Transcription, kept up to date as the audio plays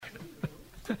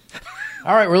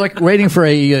All right, we're waiting for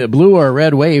a blue or a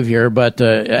red wave here, but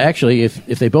actually,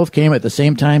 if they both came at the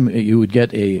same time, you would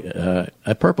get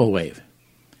a purple wave.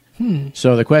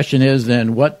 So the question is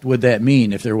then, what would that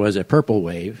mean if there was a purple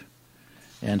wave?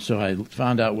 And so I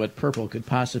found out what purple could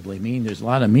possibly mean. There's a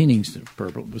lot of meanings to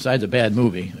purple, besides a bad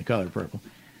movie, the color purple.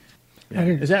 Yeah.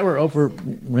 Is that where Oprah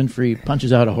Winfrey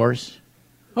punches out a horse?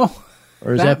 Oh.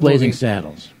 Or is that Blazing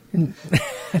Saddles?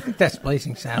 I think that's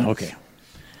Blazing Saddles. Okay.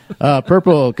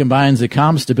 Purple combines the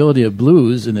calm stability of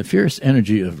blues and the fierce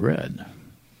energy of red.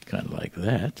 Kind of like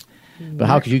that. But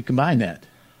how could you combine that?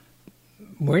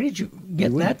 Where did you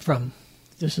get that from?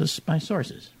 This is my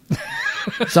sources.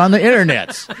 It's on the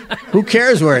internet. Who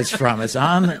cares where it's from? It's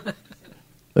on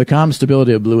the calm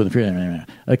stability of blue and the fierce.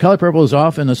 The color purple is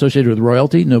often associated with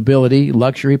royalty, nobility,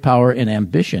 luxury, power, and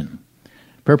ambition.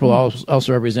 Purple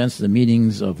also represents the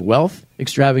meanings of wealth,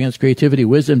 extravagance, creativity,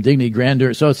 wisdom, dignity,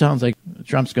 grandeur. So it sounds like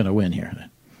Trump's going to win here.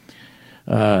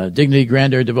 Dignity,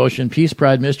 grandeur, devotion, peace,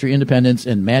 pride, mystery, independence,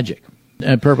 and magic.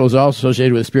 And purple is also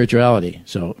associated with spirituality.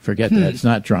 So forget that. It's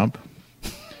not Trump.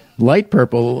 Light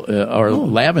purple or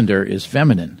lavender is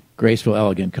feminine, graceful,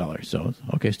 elegant color. So,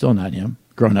 okay, still not him.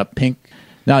 Grown up pink.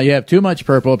 Now, you have too much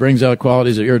purple. It brings out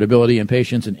qualities of irritability,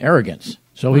 impatience, and arrogance.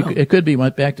 So it could be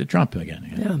went back to Trump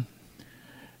again. Yeah.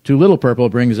 Too little purple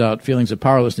brings out feelings of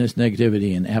powerlessness,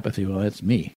 negativity, and apathy. Well, that's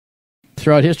me.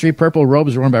 Throughout history, purple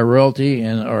robes worn by royalty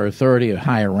and or authority of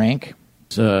high rank.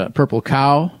 It's a purple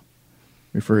cow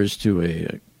refers to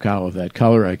a cow of that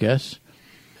color, I guess.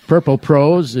 Purple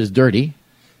prose is dirty,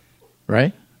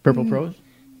 right? Purple prose?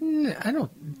 I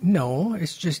don't know.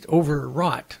 It's just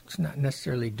overwrought. It's not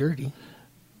necessarily dirty.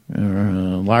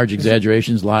 Large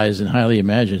exaggerations, lies, and highly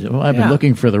imaginative. Well, I've been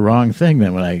looking for the wrong thing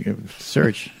then when I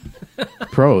search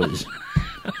prose.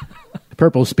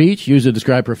 Purple speech, used to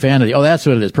describe profanity. Oh, that's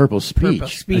what it is, purple speech.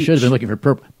 I should have been looking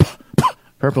for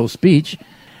purple speech.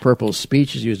 Purple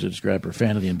speech is used to describe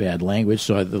profanity and bad language.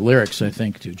 So the lyrics, I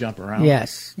think, to jump around.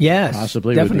 Yes,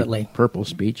 possibly definitely. Would be purple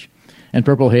speech. And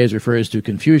purple haze refers to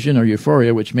confusion or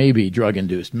euphoria, which may be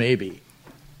drug-induced. Maybe.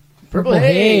 Purple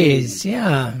haze,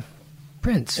 yeah.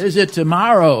 Prince. Is it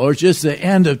tomorrow or just the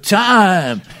end of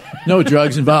time? No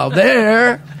drugs involved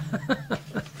there.